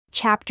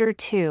Chapter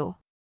 2.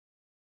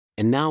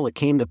 And now it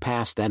came to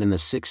pass that in the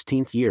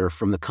 16th year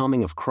from the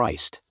coming of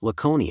Christ,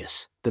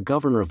 Lyconius, the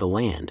governor of the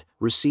land,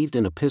 received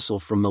an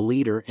epistle from the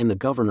leader and the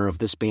governor of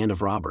this band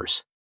of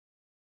robbers.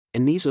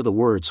 And these are the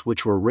words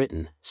which were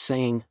written,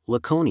 saying,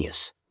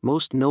 Lyconius,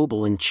 most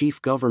noble and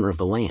chief governor of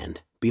the land,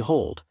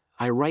 behold,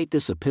 I write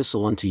this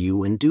epistle unto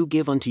you and do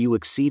give unto you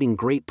exceeding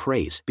great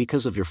praise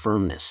because of your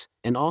firmness,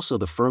 and also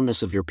the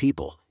firmness of your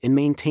people, in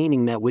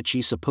maintaining that which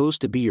ye suppose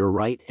to be your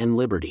right and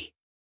liberty.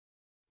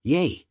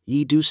 Yea,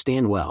 ye do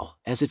stand well,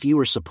 as if ye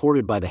were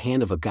supported by the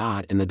hand of a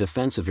God in the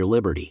defense of your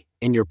liberty,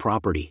 in your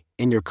property,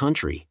 in your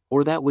country,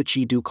 or that which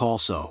ye do call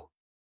so.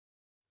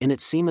 And it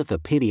seemeth a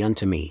pity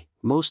unto me,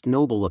 most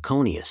noble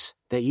Lyconius,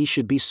 that ye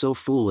should be so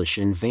foolish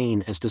and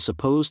vain as to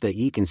suppose that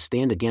ye can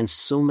stand against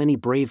so many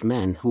brave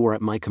men who are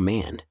at my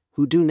command,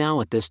 who do now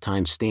at this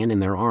time stand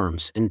in their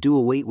arms and do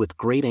await with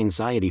great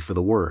anxiety for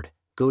the word,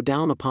 go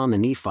down upon the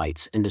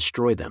Nephites and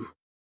destroy them.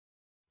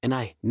 And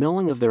I,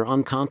 knowing of their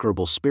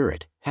unconquerable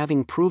spirit,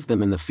 having proved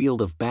them in the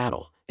field of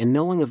battle, and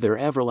knowing of their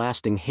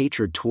everlasting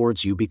hatred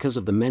towards you because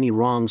of the many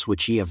wrongs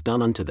which ye have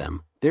done unto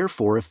them,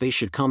 therefore if they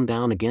should come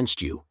down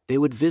against you, they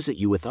would visit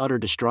you with utter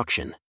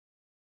destruction.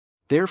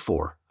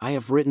 Therefore, I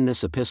have written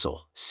this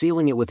epistle,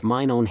 sealing it with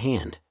mine own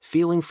hand,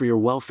 feeling for your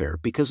welfare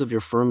because of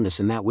your firmness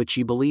in that which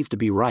ye believe to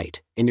be right,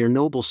 in your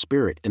noble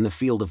spirit in the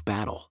field of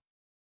battle.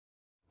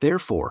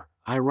 Therefore,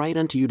 I write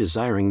unto you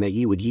desiring that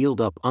ye would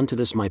yield up unto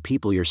this my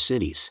people your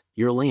cities,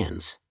 your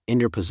lands, and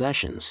your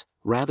possessions,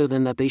 rather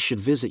than that they should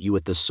visit you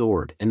with the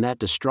sword and that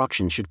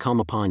destruction should come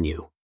upon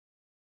you.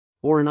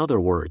 Or in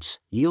other words,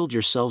 yield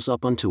yourselves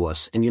up unto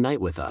us and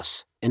unite with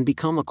us, and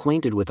become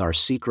acquainted with our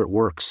secret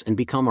works and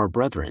become our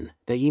brethren,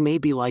 that ye may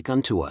be like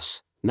unto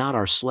us, not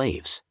our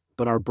slaves,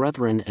 but our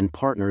brethren and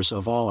partners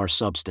of all our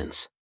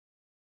substance.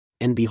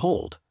 And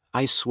behold,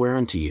 I swear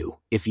unto you,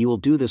 if ye will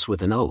do this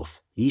with an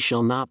oath, ye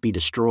shall not be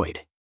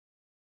destroyed.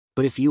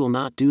 But if ye will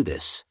not do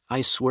this,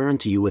 I swear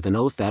unto you with an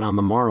oath that on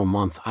the morrow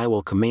month I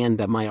will command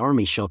that my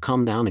army shall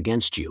come down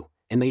against you,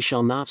 and they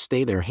shall not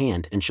stay their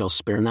hand and shall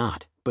spare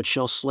not, but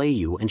shall slay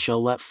you and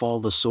shall let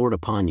fall the sword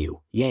upon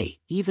you, yea,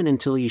 even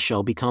until ye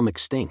shall become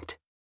extinct.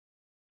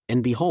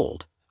 And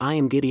behold, I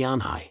am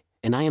Gideonhi,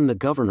 and I am the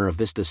governor of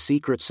this the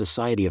secret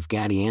society of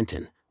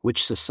Gadianton,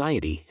 which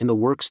society and the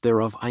works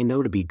thereof I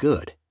know to be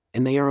good,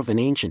 and they are of an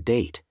ancient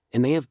date,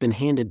 and they have been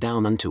handed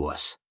down unto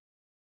us.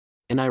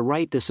 And I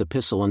write this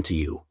epistle unto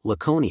you,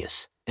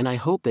 Lyconius, and I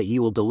hope that ye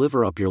will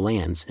deliver up your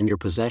lands and your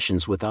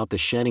possessions without the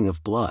shedding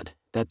of blood,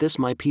 that this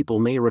my people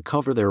may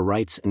recover their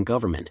rights and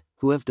government,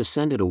 who have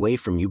descended away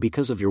from you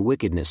because of your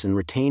wickedness in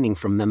retaining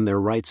from them their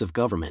rights of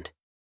government.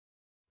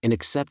 And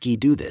except ye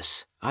do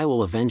this, I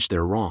will avenge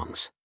their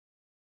wrongs.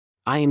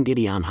 I am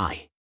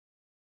Gideonhi.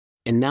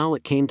 And now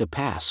it came to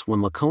pass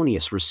when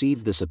Lyconius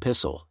received this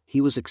epistle,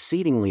 he was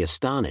exceedingly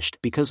astonished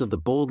because of the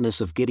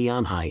boldness of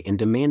Gideonhi in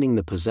demanding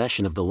the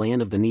possession of the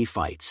land of the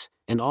Nephites,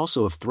 and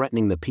also of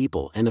threatening the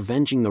people and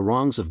avenging the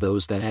wrongs of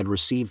those that had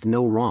received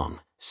no wrong,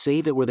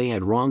 save it where they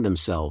had wronged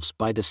themselves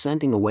by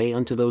dissenting away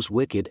unto those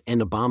wicked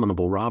and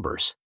abominable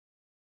robbers.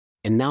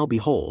 And now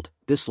behold,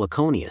 this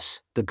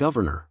Lyconius, the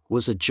governor,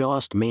 was a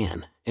just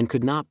man, and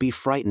could not be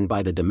frightened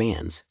by the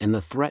demands and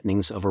the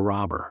threatenings of a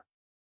robber.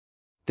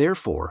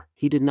 Therefore,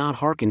 he did not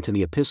hearken to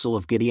the epistle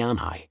of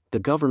Gideonhi, the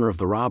governor of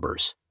the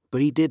robbers,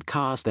 but he did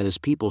cause that his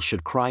people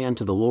should cry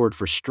unto the Lord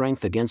for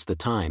strength against the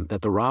time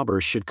that the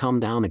robbers should come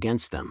down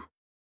against them.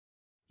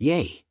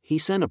 Yea, he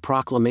sent a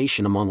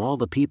proclamation among all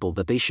the people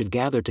that they should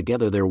gather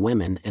together their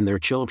women and their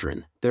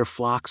children, their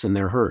flocks and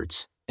their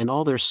herds, and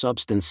all their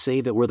substance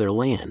save it were their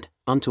land,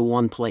 unto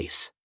one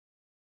place.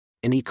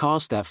 And he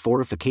caused that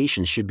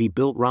fortifications should be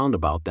built round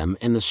about them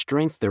and the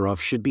strength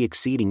thereof should be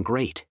exceeding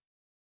great.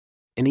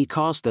 And he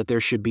caused that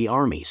there should be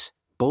armies,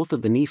 both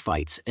of the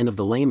Nephites and of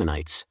the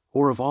Lamanites,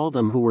 or of all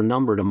them who were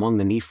numbered among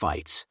the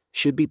Nephites,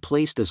 should be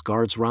placed as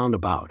guards round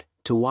about,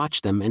 to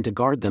watch them and to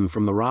guard them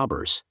from the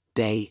robbers,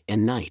 day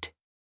and night.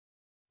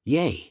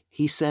 Yea,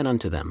 he said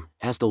unto them,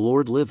 As the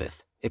Lord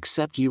liveth,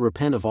 except ye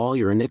repent of all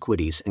your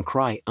iniquities and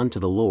cry unto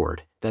the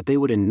Lord, that they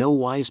would in no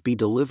wise be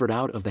delivered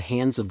out of the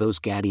hands of those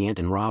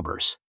Gadianton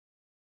robbers.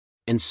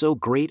 And so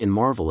great and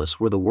marvelous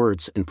were the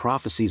words and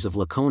prophecies of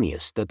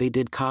Lyconius that they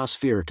did cause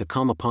fear to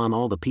come upon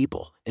all the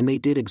people, and they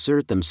did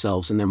exert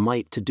themselves in their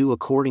might to do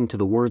according to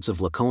the words of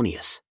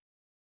Lyconius.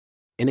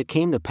 And it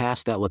came to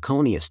pass that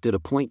Lyconius did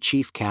appoint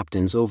chief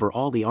captains over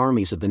all the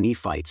armies of the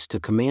Nephites to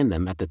command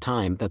them at the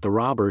time that the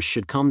robbers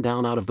should come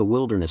down out of the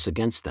wilderness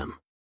against them.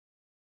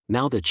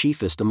 Now the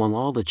chiefest among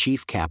all the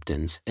chief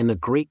captains and the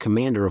great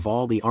commander of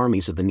all the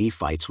armies of the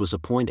Nephites was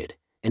appointed,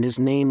 and his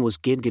name was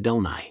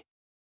Gideonhi.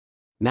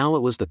 Now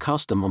it was the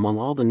custom among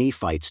all the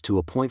Nephites to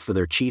appoint for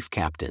their chief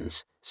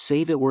captains,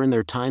 save it were in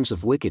their times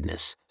of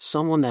wickedness,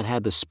 someone that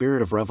had the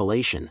spirit of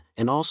revelation,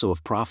 and also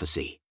of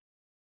prophecy.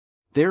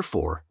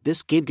 Therefore,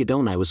 this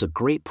Gideonhi was a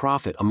great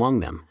prophet among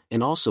them,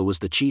 and also was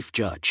the chief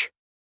judge.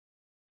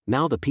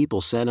 Now the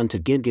people said unto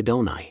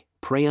Gideonhi,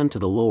 Pray unto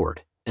the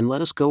Lord, and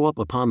let us go up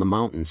upon the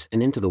mountains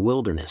and into the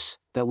wilderness,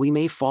 that we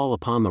may fall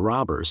upon the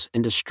robbers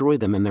and destroy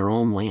them in their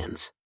own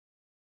lands.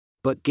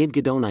 But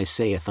Gidgiddoni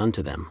saith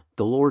unto them,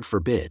 The Lord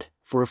forbid,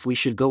 for if we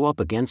should go up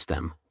against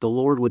them, the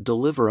Lord would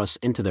deliver us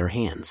into their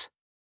hands.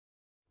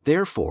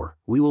 Therefore,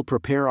 we will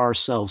prepare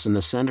ourselves in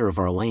the center of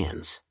our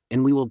lands,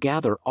 and we will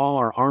gather all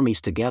our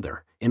armies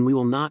together, and we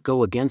will not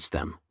go against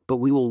them, but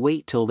we will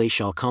wait till they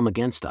shall come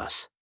against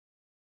us.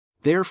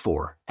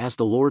 Therefore, as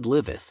the Lord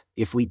liveth,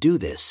 if we do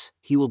this,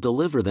 he will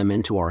deliver them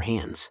into our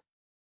hands.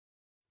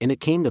 And it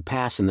came to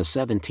pass in the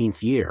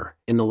 17th year,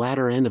 in the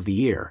latter end of the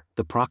year,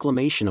 the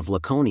proclamation of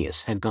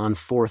Lyconius had gone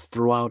forth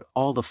throughout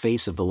all the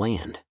face of the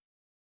land.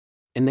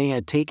 And they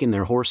had taken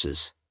their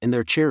horses, and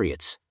their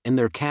chariots, and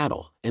their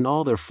cattle, and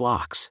all their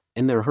flocks,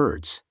 and their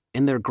herds,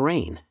 and their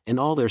grain, and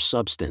all their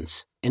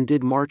substance, and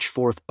did march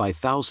forth by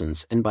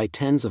thousands and by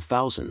tens of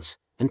thousands,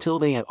 until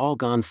they had all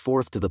gone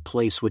forth to the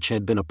place which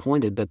had been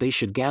appointed that they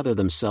should gather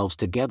themselves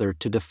together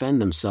to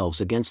defend themselves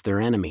against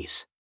their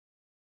enemies.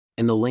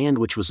 And the land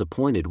which was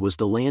appointed was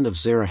the land of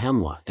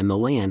Zarahemla, and the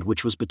land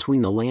which was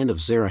between the land of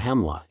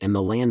Zarahemla and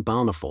the land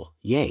bountiful,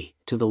 yea,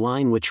 to the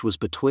line which was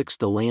betwixt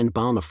the land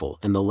bountiful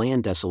and the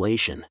land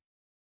desolation.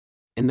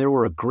 And there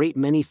were a great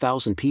many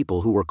thousand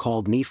people who were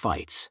called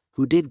Nephites,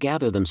 who did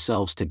gather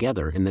themselves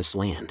together in this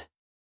land.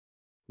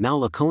 Now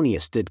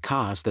Lyconius did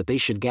cause that they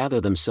should gather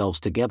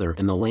themselves together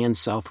in the land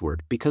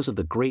southward because of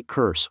the great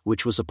curse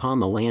which was upon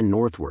the land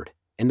northward,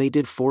 and they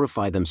did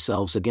fortify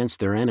themselves against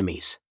their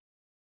enemies.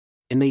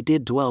 And they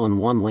did dwell in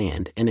one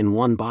land and in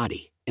one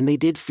body, and they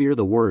did fear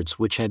the words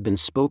which had been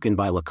spoken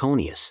by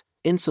Lyconius,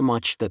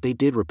 insomuch that they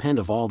did repent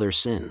of all their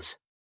sins.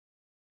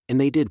 And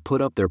they did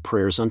put up their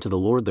prayers unto the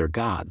Lord their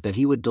God that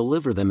he would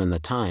deliver them in the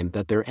time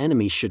that their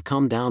enemies should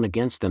come down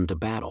against them to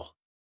battle.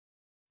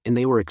 And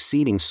they were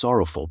exceeding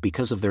sorrowful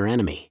because of their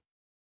enemy.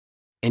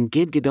 And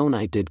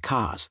Gidgiddoni did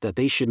cause that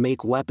they should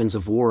make weapons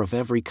of war of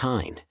every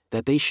kind,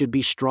 that they should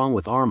be strong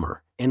with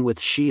armor, and with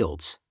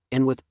shields,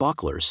 and with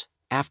bucklers,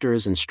 after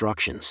his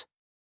instructions.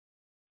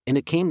 And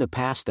it came to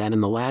pass that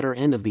in the latter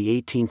end of the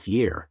 18th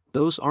year,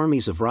 those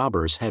armies of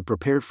robbers had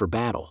prepared for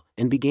battle,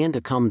 and began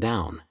to come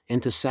down,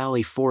 and to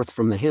sally forth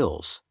from the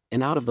hills,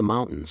 and out of the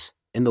mountains,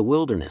 and the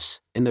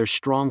wilderness, and their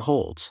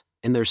strongholds,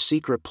 and their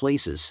secret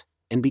places,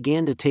 and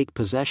began to take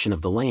possession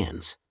of the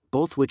lands,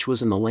 both which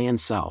was in the land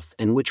south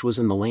and which was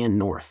in the land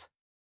north.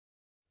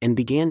 And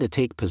began to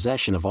take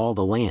possession of all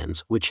the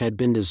lands which had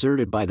been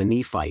deserted by the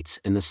Nephites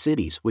and the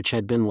cities which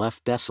had been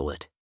left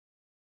desolate.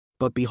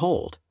 But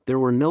behold, there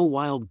were no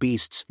wild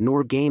beasts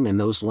nor game in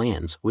those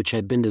lands which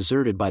had been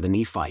deserted by the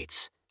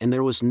Nephites, and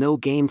there was no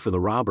game for the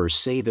robbers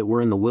save it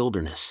were in the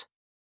wilderness.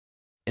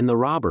 And the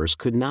robbers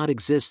could not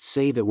exist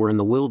save it were in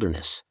the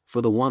wilderness,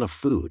 for the want of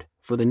food,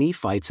 for the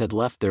Nephites had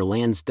left their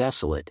lands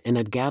desolate and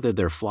had gathered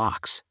their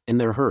flocks,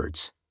 and their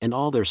herds, and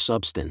all their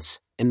substance,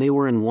 and they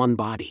were in one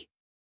body.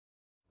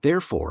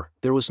 Therefore,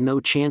 there was no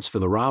chance for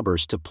the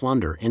robbers to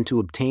plunder and to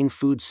obtain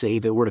food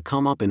save it were to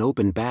come up in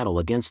open battle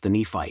against the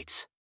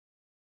Nephites.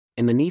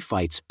 And the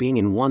Nephites being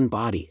in one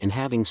body and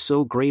having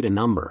so great a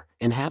number,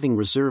 and having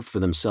reserved for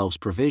themselves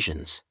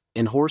provisions,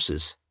 and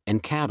horses,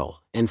 and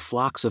cattle, and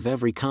flocks of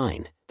every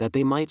kind, that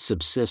they might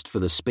subsist for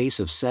the space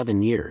of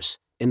 7 years,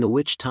 in the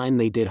which time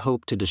they did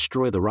hope to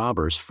destroy the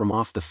robbers from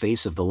off the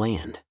face of the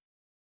land.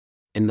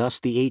 And thus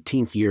the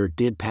 18th year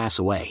did pass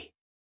away.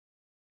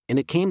 And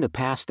it came to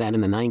pass that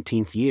in the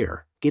 19th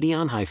year,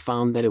 Gidgiddoni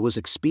found that it was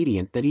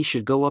expedient that he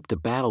should go up to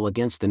battle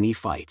against the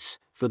Nephites,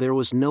 for there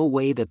was no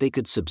way that they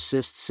could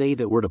subsist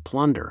save it were to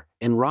plunder,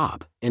 and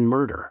rob, and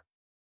murder.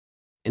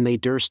 And they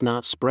durst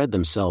not spread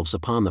themselves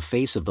upon the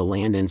face of the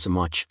land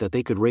insomuch that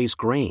they could raise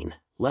grain,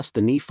 lest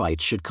the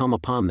Nephites should come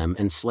upon them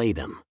and slay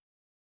them.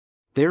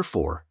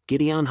 Therefore,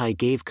 Gidgiddoni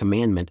gave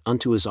commandment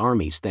unto his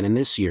armies that in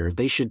this year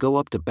they should go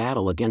up to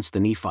battle against the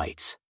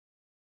Nephites.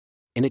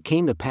 And it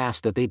came to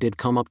pass that they did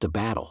come up to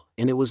battle,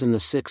 and it was in the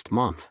 6th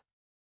month.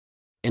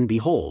 And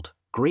behold,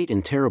 great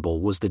and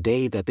terrible was the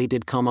day that they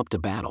did come up to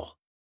battle.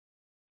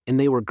 And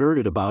they were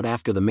girded about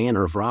after the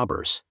manner of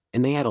robbers,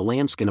 and they had a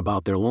lambskin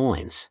about their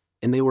loins,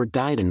 and they were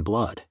dyed in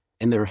blood,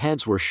 and their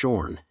heads were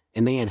shorn,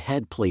 and they had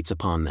head plates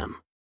upon them.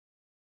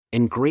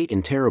 And great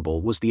and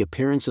terrible was the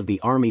appearance of the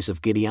armies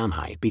of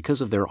Gidgiddoni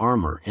because of their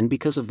armor and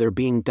because of their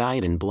being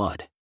dyed in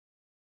blood.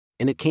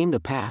 And it came to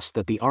pass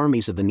that the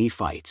armies of the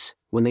Nephites,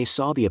 when they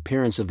saw the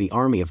appearance of the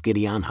army of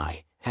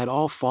Gidgiddoni, had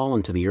all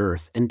fallen to the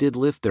earth and did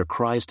lift their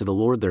cries to the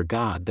Lord their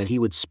God that he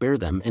would spare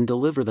them and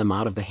deliver them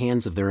out of the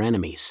hands of their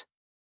enemies.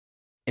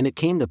 And it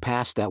came to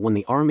pass that when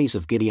the armies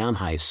of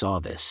Gidgiddoni saw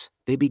this,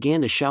 they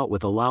began to shout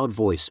with a loud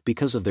voice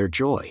because of their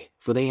joy,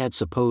 for they had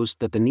supposed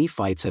that the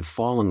Nephites had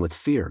fallen with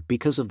fear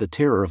because of the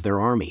terror of their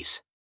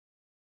armies.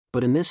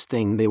 But in this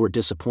thing they were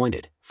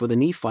disappointed, for the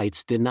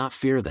Nephites did not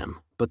fear them,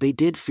 but they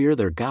did fear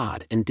their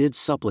God and did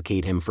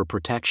supplicate him for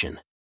protection.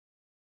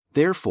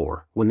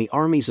 Therefore, when the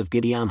armies of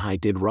Gidgiddoni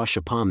did rush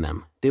upon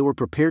them, they were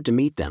prepared to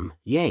meet them,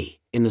 yea,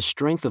 in the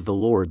strength of the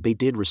Lord they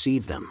did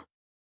receive them.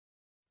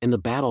 And the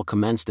battle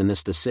commenced in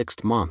this the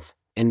 6th month,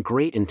 and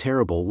great and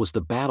terrible was the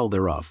battle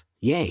thereof,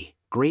 yea,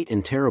 great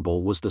and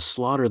terrible was the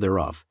slaughter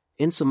thereof,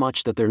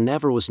 insomuch that there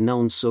never was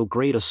known so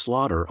great a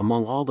slaughter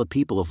among all the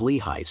people of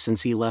Lehi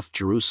since he left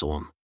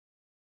Jerusalem.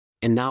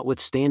 And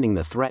notwithstanding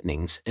the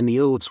threatenings and the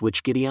oaths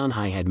which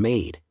Gideoni had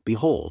made,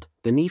 behold,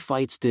 the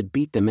Nephites did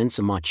beat them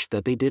insomuch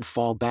that they did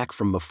fall back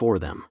from before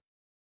them.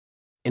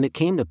 And it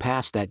came to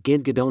pass that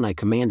Gideoni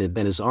commanded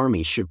that his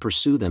army should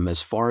pursue them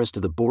as far as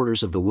to the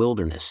borders of the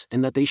wilderness,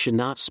 and that they should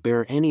not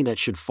spare any that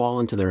should fall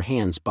into their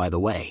hands by the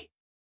way.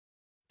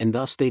 And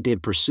thus they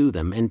did pursue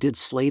them and did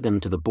slay them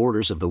to the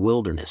borders of the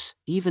wilderness,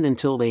 even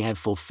until they had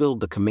fulfilled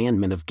the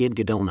commandment of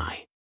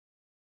Gideoni.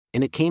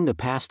 And it came to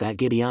pass that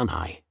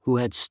Gideoni, who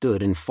had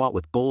stood and fought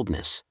with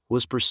boldness,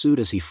 was pursued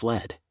as he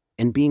fled,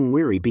 and being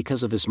weary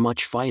because of his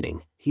much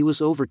fighting, he was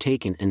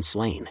overtaken and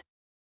slain.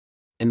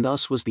 And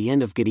thus was the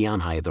end of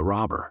Gideoni the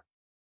robber.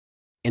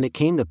 And it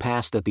came to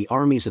pass that the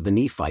armies of the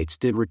Nephites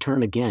did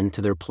return again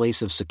to their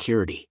place of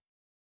security.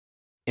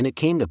 And it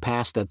came to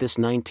pass that this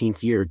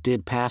 19th year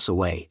did pass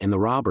away, and the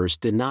robbers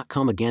did not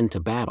come again to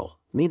battle,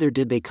 neither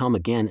did they come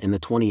again in the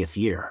 20th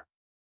year.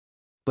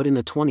 But in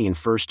the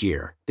 21st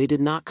year, they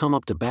did not come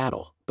up to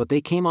battle, but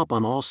they came up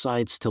on all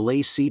sides to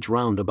lay siege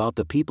round about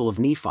the people of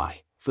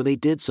Nephi, for they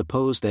did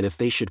suppose that if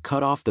they should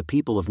cut off the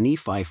people of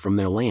Nephi from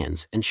their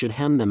lands and should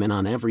hem them in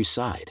on every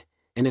side,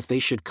 and if they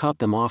should cut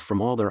them off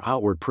from all their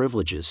outward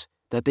privileges,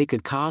 that they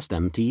could cause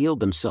them to yield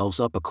themselves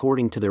up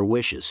according to their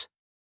wishes.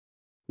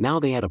 Now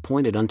they had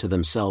appointed unto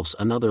themselves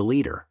another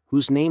leader,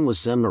 whose name was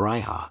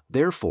Zemnariah.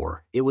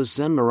 Therefore it was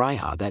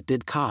Zemnariah that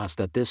did cause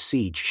that this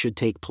siege should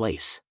take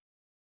place.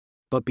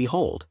 But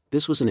behold,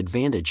 this was an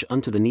advantage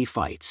unto the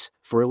Nephites,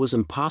 for it was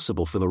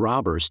impossible for the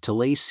robbers to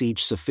lay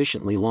siege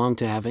sufficiently long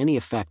to have any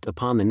effect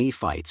upon the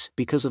Nephites,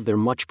 because of their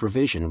much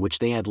provision which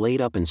they had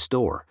laid up in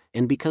store,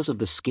 and because of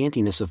the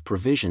scantiness of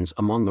provisions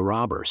among the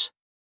robbers.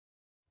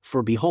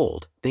 For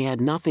behold, they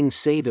had nothing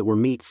save it were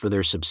meat for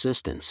their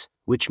subsistence,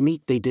 which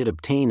meat they did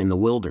obtain in the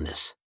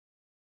wilderness.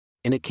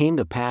 And it came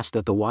to pass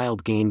that the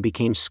wild game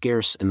became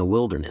scarce in the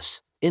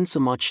wilderness,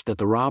 insomuch that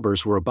the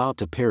robbers were about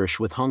to perish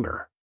with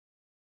hunger.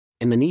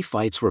 And the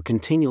Nephites were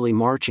continually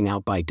marching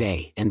out by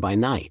day and by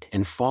night,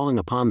 and falling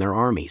upon their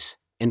armies,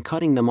 and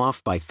cutting them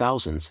off by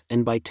thousands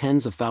and by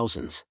tens of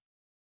thousands.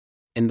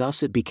 And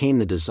thus it became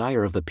the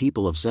desire of the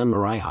people of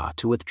Zemnariah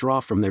to withdraw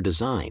from their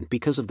design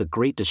because of the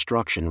great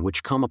destruction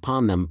which come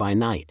upon them by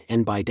night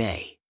and by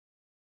day.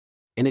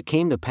 And it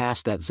came to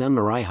pass that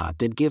Zemnariah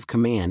did give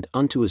command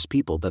unto his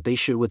people that they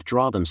should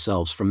withdraw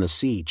themselves from the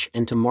siege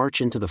and to march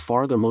into the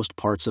farthermost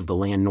parts of the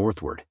land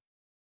northward.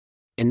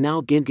 And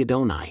now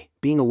Gideoni,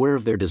 being aware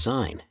of their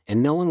design,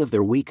 and knowing of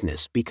their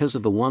weakness because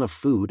of the want of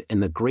food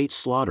and the great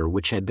slaughter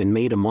which had been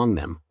made among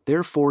them,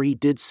 therefore he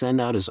did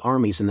send out his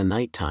armies in the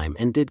night time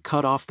and did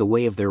cut off the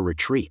way of their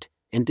retreat,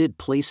 and did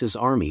place his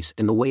armies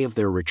in the way of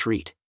their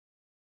retreat.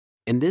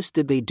 And this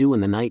did they do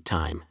in the night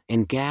time,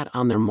 and gat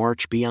on their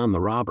march beyond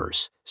the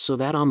robbers, so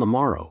that on the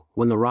morrow,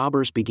 when the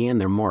robbers began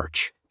their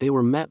march, they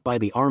were met by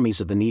the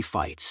armies of the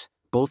Nephites,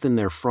 both in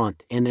their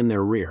front and in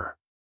their rear.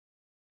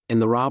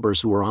 And the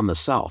robbers who were on the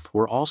south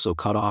were also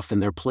cut off in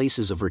their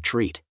places of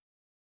retreat.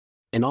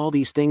 And all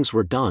these things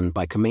were done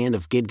by command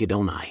of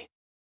Gideoni.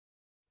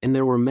 And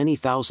there were many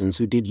thousands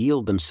who did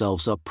yield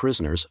themselves up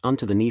prisoners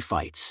unto the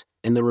Nephites,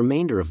 and the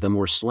remainder of them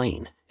were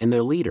slain, and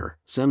their leader,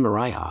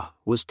 Zemnariah,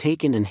 was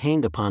taken and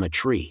hanged upon a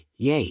tree,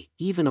 yea,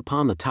 even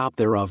upon the top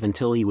thereof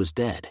until he was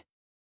dead.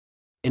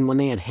 And when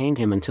they had hanged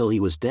him until he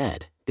was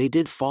dead, they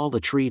did fall the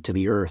tree to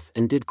the earth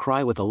and did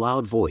cry with a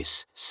loud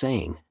voice,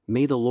 saying,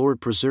 May the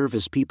Lord preserve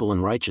his people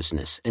in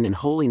righteousness and in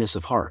holiness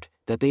of heart,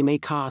 that they may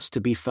cause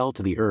to be fell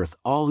to the earth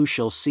all who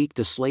shall seek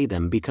to slay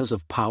them because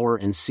of power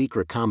and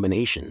secret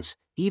combinations,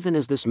 even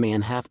as this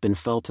man hath been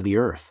fell to the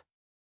earth.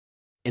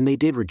 And they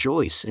did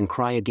rejoice and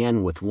cry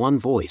again with one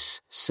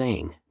voice,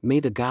 saying, May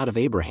the God of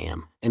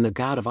Abraham, and the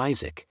God of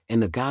Isaac,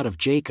 and the God of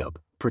Jacob,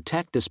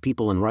 protect this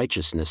people in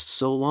righteousness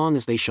so long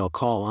as they shall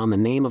call on the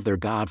name of their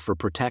God for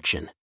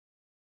protection.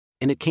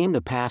 And it came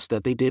to pass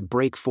that they did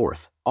break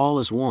forth, all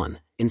as one,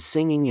 in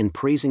singing and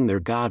praising their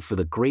God for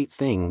the great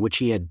thing which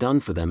he had done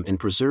for them in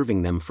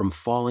preserving them from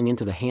falling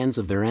into the hands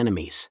of their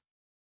enemies.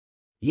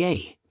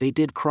 Yea, they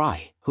did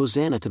cry,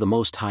 Hosanna to the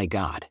Most High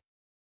God.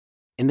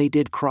 And they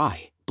did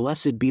cry,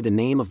 Blessed be the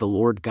name of the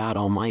Lord God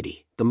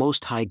Almighty, the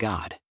Most High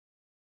God.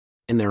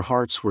 And their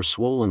hearts were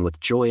swollen with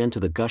joy unto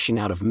the gushing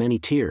out of many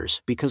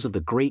tears because of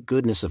the great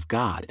goodness of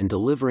God in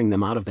delivering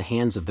them out of the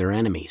hands of their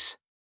enemies.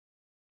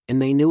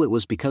 And they knew it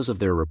was because of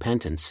their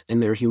repentance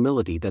and their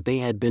humility that they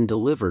had been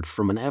delivered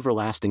from an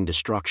everlasting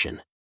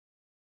destruction.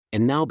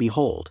 And now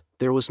behold,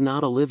 there was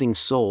not a living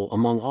soul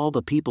among all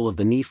the people of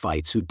the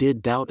Nephites who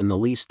did doubt in the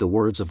least the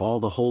words of all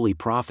the holy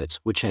prophets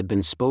which had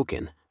been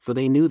spoken, for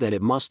they knew that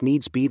it must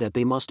needs be that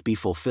they must be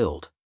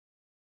fulfilled.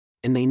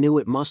 And they knew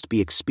it must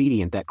be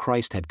expedient that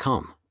Christ had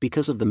come,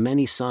 because of the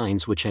many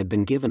signs which had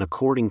been given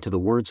according to the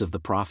words of the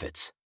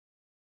prophets.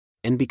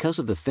 And because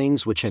of the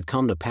things which had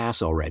come to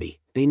pass already,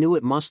 they knew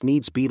it must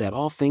needs be that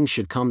all things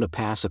should come to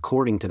pass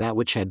according to that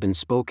which had been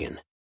spoken.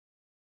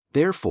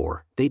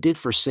 Therefore, they did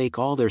forsake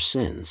all their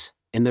sins,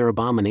 and their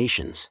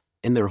abominations,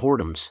 and their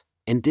whoredoms,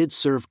 and did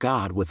serve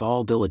God with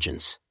all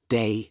diligence,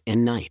 day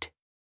and night.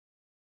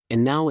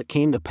 And now it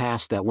came to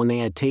pass that when they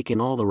had taken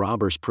all the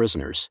robbers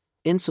prisoners,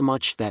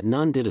 insomuch that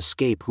none did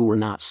escape who were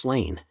not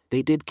slain,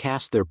 they did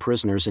cast their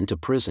prisoners into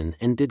prison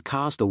and did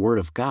cause the word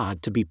of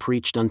God to be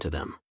preached unto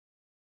them.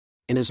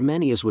 And as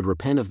many as would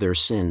repent of their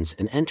sins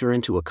and enter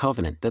into a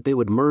covenant that they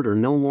would murder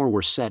no more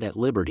were set at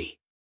liberty.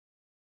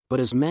 But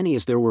as many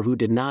as there were who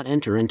did not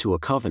enter into a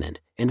covenant,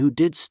 and who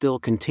did still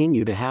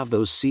continue to have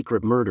those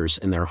secret murders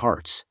in their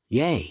hearts,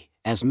 yea,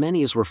 as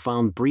many as were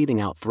found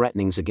breathing out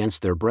threatenings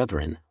against their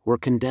brethren, were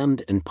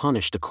condemned and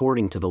punished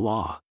according to the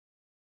law.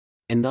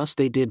 And thus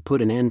they did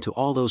put an end to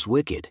all those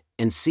wicked,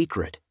 and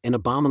secret, and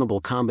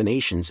abominable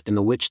combinations in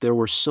the which there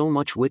were so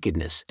much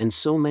wickedness and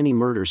so many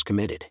murders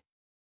committed.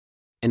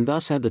 And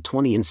thus had the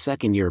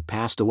 22nd year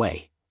passed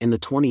away, and the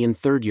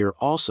 23rd year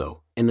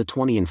also, and the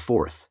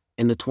 24th,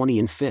 and the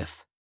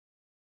 25th.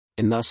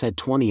 And thus had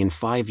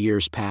 25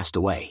 years passed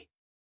away.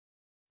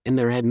 And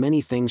there had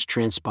many things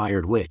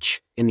transpired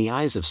which, in the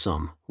eyes of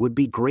some, would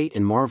be great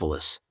and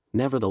marvelous,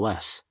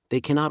 nevertheless, they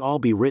cannot all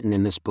be written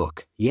in this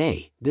book,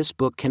 yea, this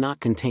book cannot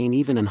contain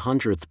even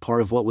 100th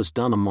part of what was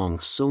done among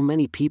so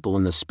many people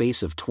in the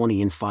space of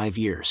 25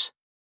 years.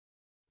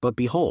 But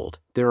behold,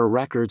 there are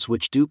records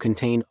which do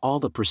contain all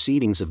the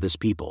proceedings of this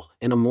people,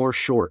 and a more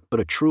short but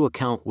a true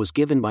account was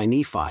given by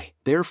Nephi.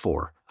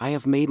 Therefore, I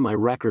have made my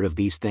record of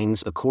these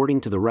things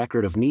according to the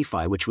record of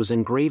Nephi which was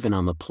engraven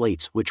on the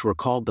plates which were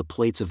called the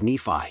plates of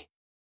Nephi.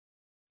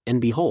 And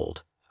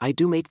behold, I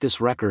do make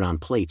this record on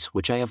plates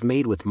which I have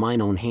made with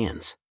mine own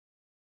hands.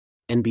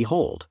 And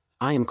behold,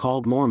 I am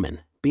called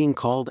Mormon, being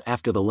called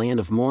after the land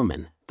of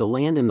Mormon, the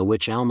land in the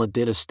which Alma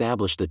did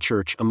establish the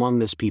church among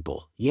this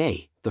people,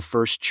 yea, the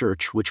first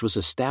church which was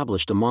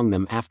established among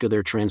them after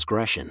their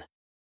transgression.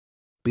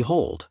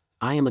 Behold,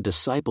 I am a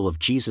disciple of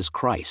Jesus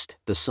Christ,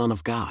 the Son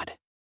of God.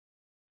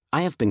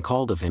 I have been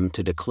called of him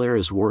to declare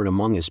his word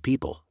among his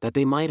people, that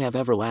they might have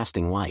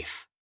everlasting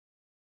life.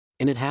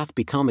 And it hath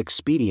become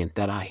expedient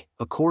that I,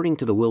 according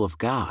to the will of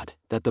God,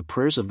 that the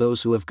prayers of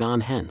those who have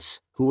gone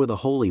hence, who were the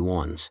holy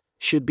ones,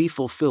 should be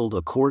fulfilled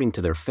according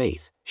to their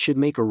faith, should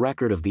make a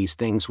record of these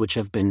things which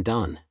have been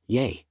done,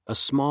 yea, a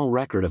small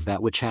record of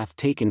that which hath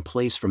taken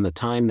place from the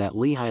time that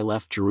Lehi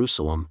left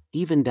Jerusalem,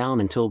 even down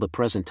until the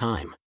present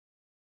time.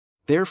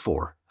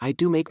 Therefore, I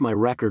do make my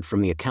record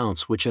from the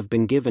accounts which have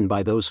been given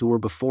by those who were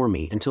before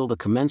me until the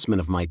commencement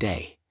of my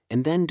day,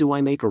 and then do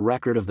I make a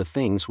record of the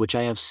things which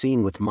I have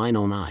seen with mine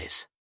own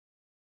eyes.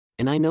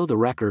 And I know the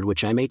record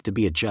which I make to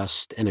be a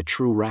just and a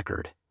true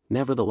record.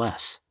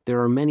 Nevertheless,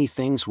 there are many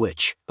things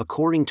which,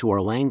 according to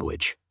our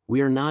language, we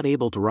are not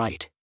able to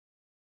write.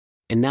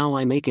 And now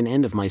I make an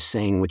end of my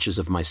saying which is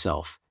of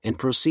myself, and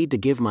proceed to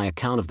give my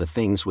account of the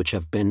things which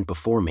have been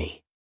before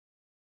me.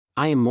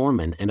 I am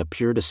Mormon and a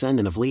pure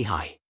descendant of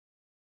Lehi.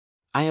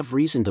 I have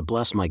reason to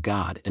bless my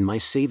God and my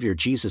Savior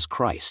Jesus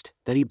Christ,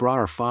 that he brought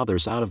our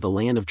fathers out of the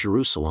land of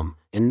Jerusalem,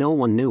 and no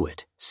one knew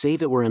it,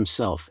 save it were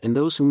himself and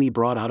those whom he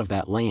brought out of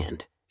that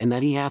land, and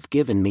that he hath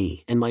given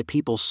me and my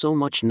people so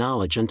much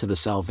knowledge unto the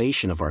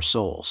salvation of our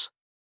souls.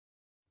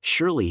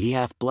 Surely he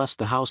hath blessed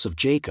the house of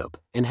Jacob,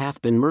 and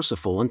hath been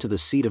merciful unto the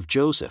seed of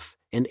Joseph,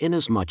 and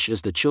inasmuch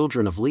as the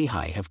children of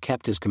Lehi have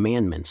kept his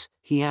commandments,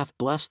 he hath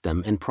blessed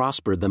them and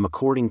prospered them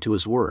according to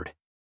his word.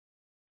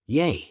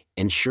 Yea,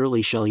 and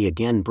surely shall he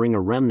again bring a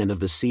remnant of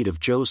the seed of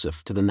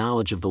Joseph to the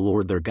knowledge of the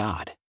Lord their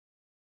God.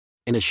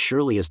 And as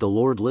surely as the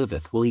Lord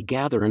liveth will he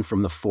gather in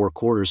from the four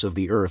quarters of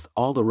the earth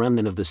all the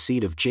remnant of the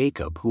seed of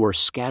Jacob who are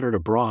scattered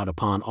abroad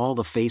upon all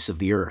the face of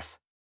the earth.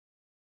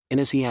 And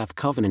as he hath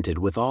covenanted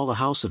with all the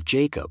house of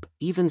Jacob,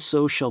 even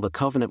so shall the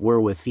covenant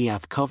wherewith he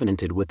hath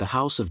covenanted with the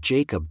house of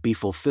Jacob be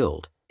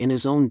fulfilled, in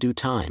his own due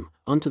time,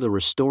 unto the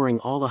restoring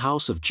all the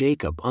house of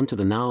Jacob unto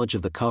the knowledge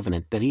of the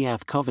covenant that he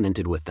hath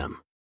covenanted with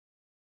them.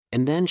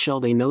 And then shall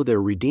they know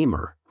their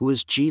Redeemer, who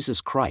is Jesus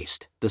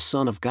Christ, the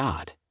Son of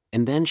God,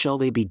 and then shall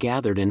they be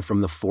gathered in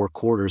from the four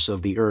quarters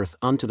of the earth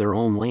unto their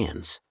own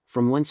lands,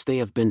 from whence they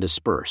have been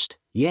dispersed.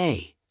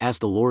 Yea, as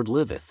the Lord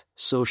liveth,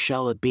 so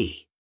shall it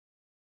be.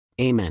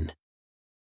 Amen.